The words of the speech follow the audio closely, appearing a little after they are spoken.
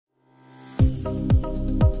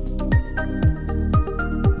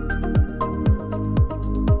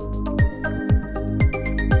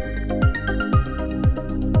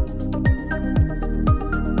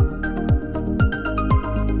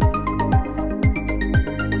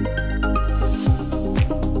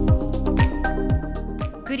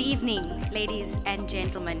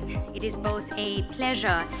gentlemen, it is both a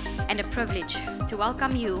pleasure and a privilege to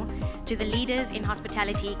welcome you to the Leaders in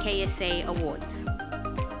Hospitality KSA Awards.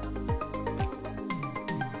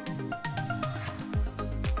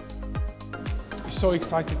 So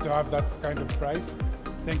excited to have that kind of prize.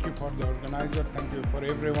 Thank you for the organizer, thank you for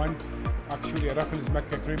everyone. Actually, Raffles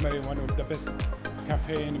Mecca Creamery, one of the best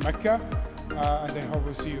cafe in Mecca, and I hope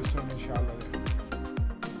we'll see you soon, inshallah.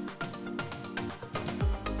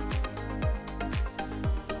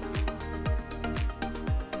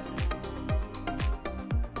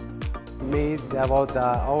 Made about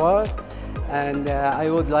the award, and I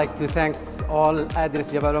would like to thank all Adres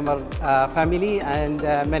Jabal Omar family and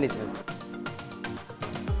management.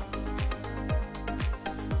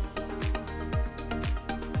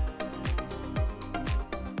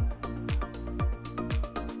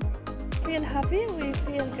 We feel happy, we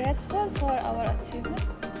feel grateful for our achievement.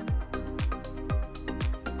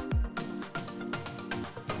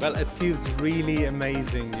 Well, it feels really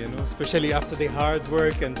amazing, you know, especially after the hard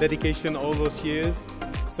work and dedication all those years.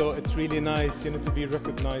 So it's really nice, you know, to be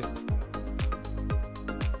recognized.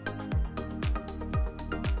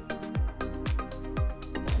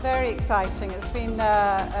 Very exciting. It's been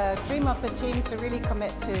a dream of the team to really commit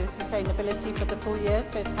to sustainability for the full year.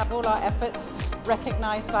 So to have all our efforts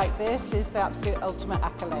recognised like this is the absolute ultimate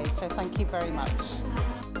accolade. So thank you very much.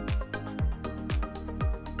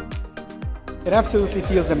 It absolutely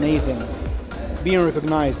feels amazing. Being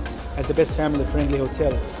recognized as the best family-friendly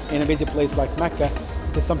hotel in a busy place like Mecca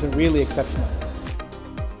is something really exceptional.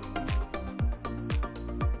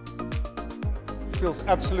 It feels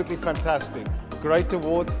absolutely fantastic. Great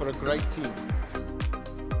award for a great team.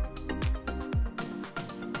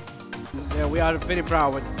 We are very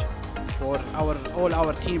proud for all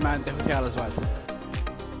our team and the hotel as well.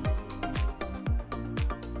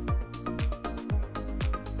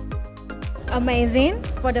 Amazing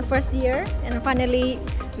for the first year, and finally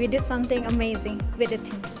we did something amazing with the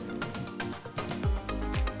team.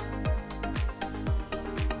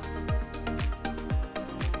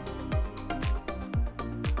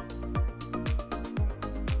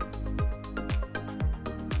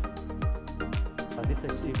 This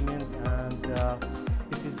achievement, and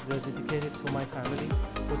it is dedicated to my family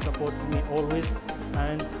who supported me always,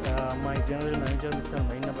 and my general manager, Mr.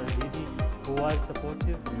 Maina Bardidi, who was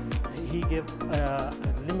supportive. He gave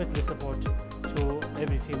limitless support to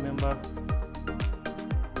every team member.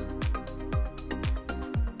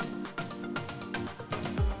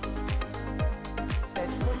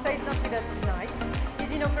 Musa is not with us tonight.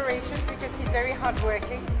 He's in operations because he's very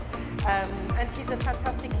hardworking, and he's a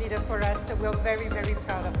fantastic leader for us, so we're very, very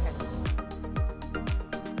proud of him.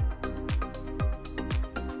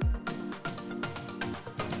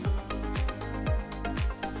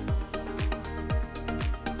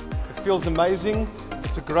 It feels amazing.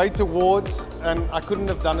 It's a great award, and I couldn't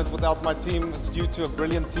have done it without my team. It's due to a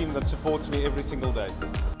brilliant team that supports me every single day.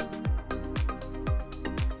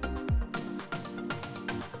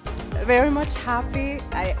 Very much happy.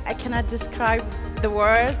 I cannot describe the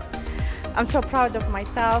word. I'm so proud of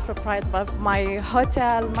myself, I'm proud of my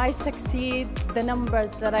hotel, my succeed. The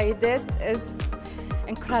numbers that I did is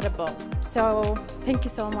incredible. So thank you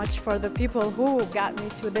so much for the people who got me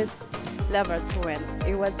to this level to win.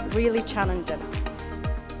 It was really challenging.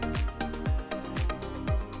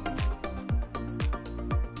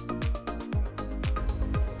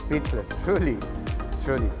 Speechless, truly.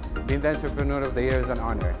 Being the Entrepreneur of the Year is an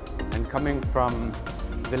honor. And coming from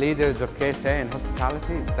the leaders of KSA and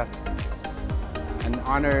hospitality, that's an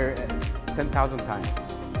honor 10,000 times.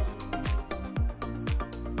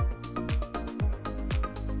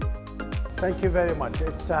 Thank you very much.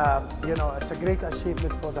 It's it's a great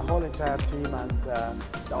achievement for the whole entire team and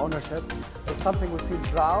the ownership. It's something we feel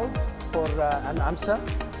proud for an AMSA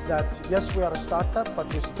that yes, we are a startup,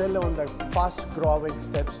 but we're still on the fast-growing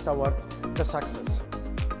steps toward the success.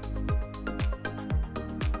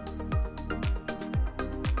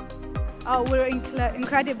 We're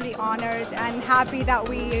incredibly honored and happy that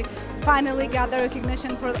we finally got the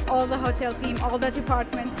recognition for all the hotel team, all the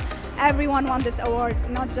departments. Everyone won this award,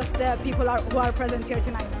 not just the people who are present here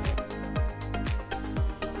tonight.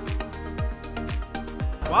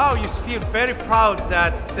 Wow, you feel very proud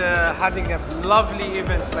that having a lovely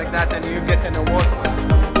event like that and you get an award for it.